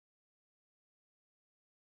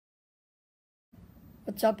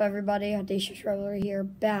What's up, everybody? Audacious Reveler here,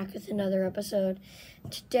 back with another episode.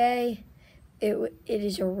 Today, it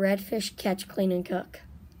is a redfish catch, clean, and cook.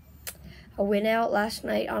 I went out last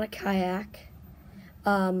night on a kayak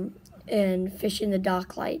and fishing the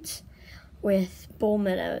dock lights with bull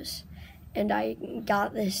minnows, and I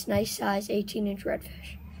got this nice size 18-inch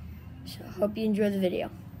redfish. So I hope you enjoy the video.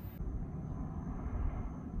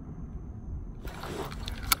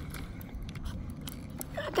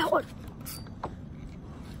 I got one.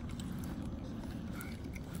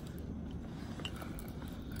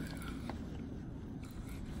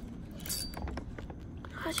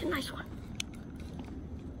 That's a nice one.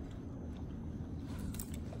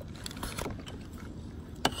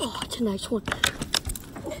 Oh, it's a nice one.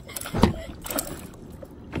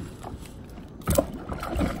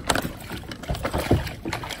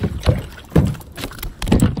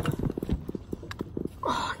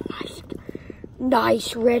 Oh, nice.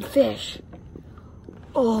 Nice redfish.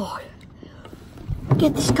 Oh,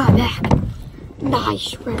 get this guy back.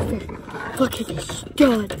 Nice redfish. Look at this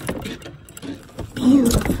stud.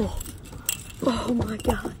 Beautiful. Oh my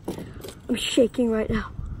God. I'm shaking right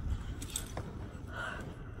now.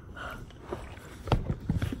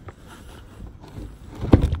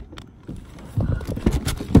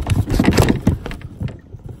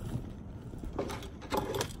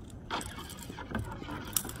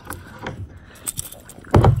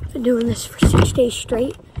 Been doing this for 6 days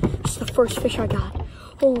straight. It's the first fish I got.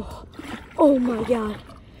 Oh my God.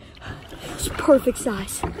 It's perfect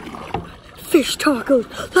size. Fish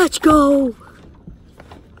tacos, let's go!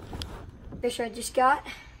 Fish I just got.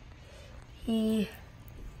 The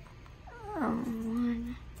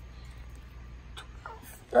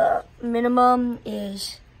minimum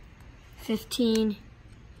is 15.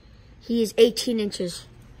 He is 18 inches.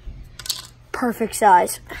 Perfect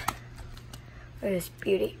size. Look at this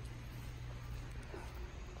beauty.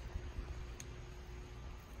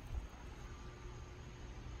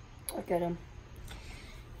 Look at him.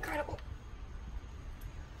 Incredible.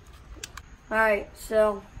 Alright,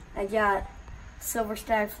 so I got silver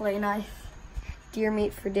stag fillet knife, deer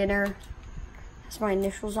meat for dinner. Has my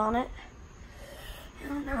initials on it.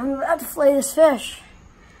 And I'm about to fillet this fish.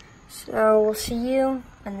 So we'll see you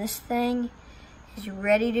when this thing is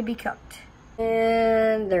ready to be cooked.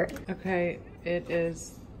 And there. Okay, it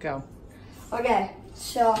is go. Okay,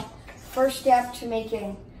 so first step to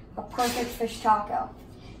making a perfect fish taco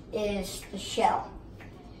is the shell.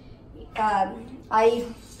 I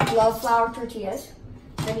love flour tortillas.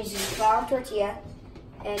 So I'm using flour tortilla,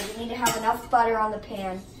 and you need to have enough butter on the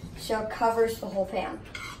pan so it covers the whole pan.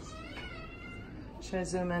 Should I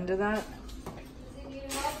zoom into that?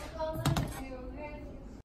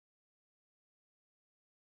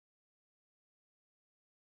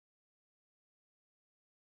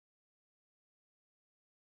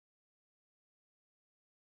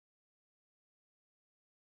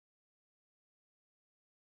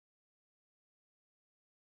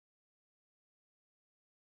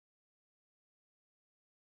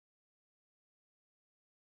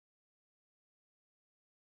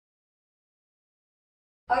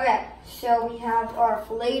 Okay, so we have our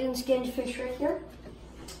filleted and skinned fish right here.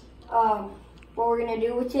 What we're gonna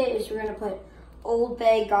do with it is we're gonna put Old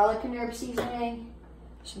Bay garlic and herb seasoning,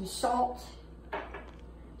 some salt,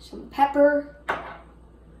 some pepper,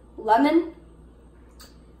 lemon.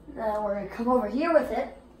 Then we're gonna come over here with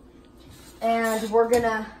it, and we're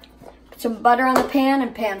gonna put some butter on the pan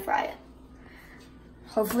and pan fry it.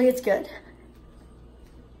 Hopefully it's good.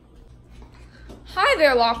 Hi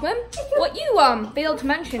there, Lachlan. What you failed to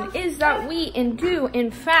mention is that we do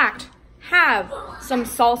in fact have some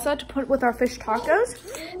salsa to put with our fish tacos.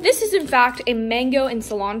 This is in fact a mango and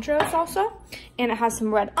cilantro salsa, and it has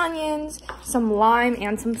some red onions, some lime,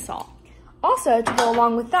 and some salt. Also, to go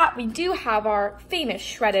along with that, we do have our famous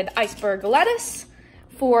shredded iceberg lettuce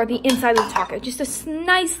for the inside of the taco. Just a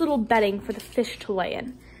nice little bedding for the fish to lay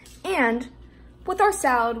in. And with our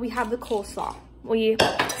salad, we have the coleslaw. We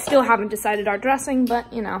still haven't decided our dressing,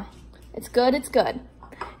 but you know, it's good, it's good.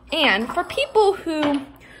 And for people who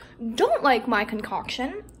don't like my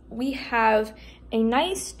concoction, we have a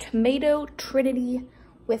nice tomato trinity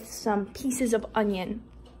with some pieces of onion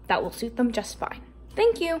that will suit them just fine.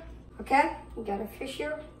 Thank you. Okay, we got our fish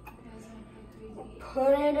here.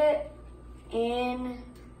 Putting it in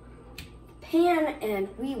pan, and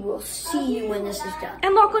we will see you when this is done.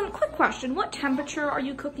 And Lachlan, quick question. What temperature are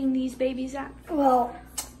you cooking these babies at? Well,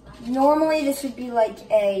 normally this would be like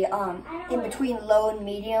a in between low and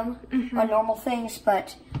medium on normal things,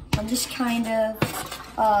 but on this kind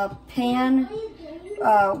of pan,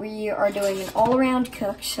 we are doing an all-around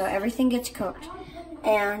cook, so everything gets cooked.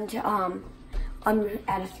 And I'm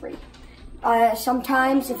at a 3.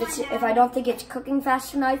 Sometimes if I don't think it's cooking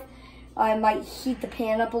fast enough, I might heat the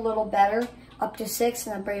pan up a little better, up to 6,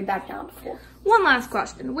 and then bring it back down to 4. One last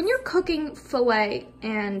question. When you're cooking filet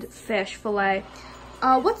and fish filet,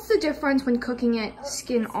 what's the difference when cooking it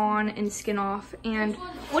skin on and skin off? And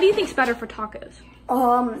what do you think's better for tacos?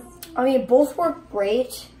 I mean, both work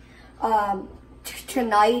great.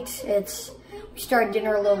 Tonight, we started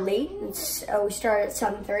dinner a little late. We started at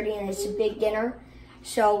 7:30, and it's a big dinner.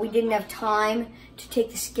 So we didn't have time to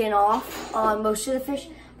take the skin off on most of the fish.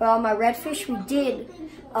 But on my redfish, we did.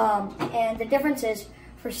 And the difference is,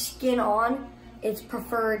 for skin on, it's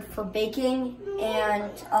preferred for baking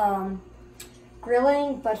and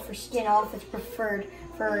grilling, but for skin off, it's preferred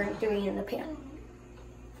for doing it in the pan.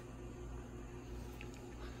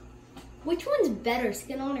 Which one's better,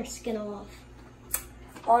 skin on or skin off?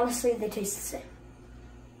 Honestly, they taste the same.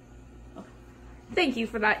 Thank you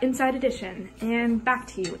for that inside edition. And back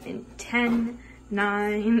to you in 10,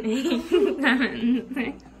 9, 8, 7,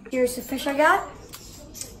 6. Here's the fish I got.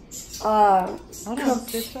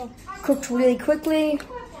 Cooked really quickly,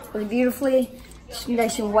 really beautifully. Just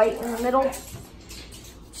nice and white in the middle.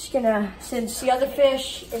 Just gonna, since the other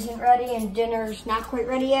fish isn't ready and dinner's not quite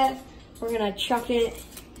ready yet, we're gonna chuck it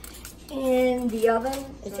in the oven.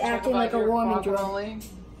 It's acting like a warming drill.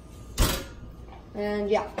 And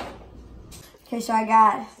yeah. Okay, so I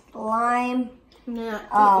got lime.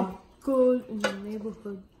 Good in the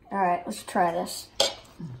neighborhood. All right, let's try this.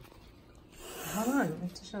 Hold on, I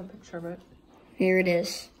have to show a picture of it. Here it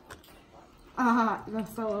is. That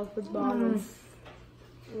fell off the bottom.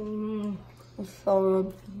 It's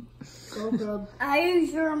so good. I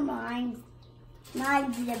use your mind.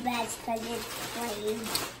 Mine's the best because it's plain.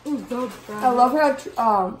 I love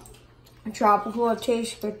how tropical it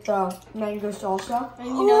tastes with the mango salsa.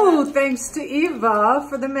 Oh, thanks to Eva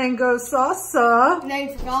for the mango salsa.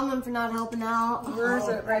 Thanks for Goldman for not helping out. Where is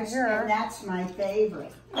it? Right here. That's my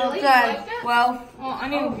favorite. Okay, well, I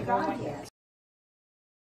need God, yes.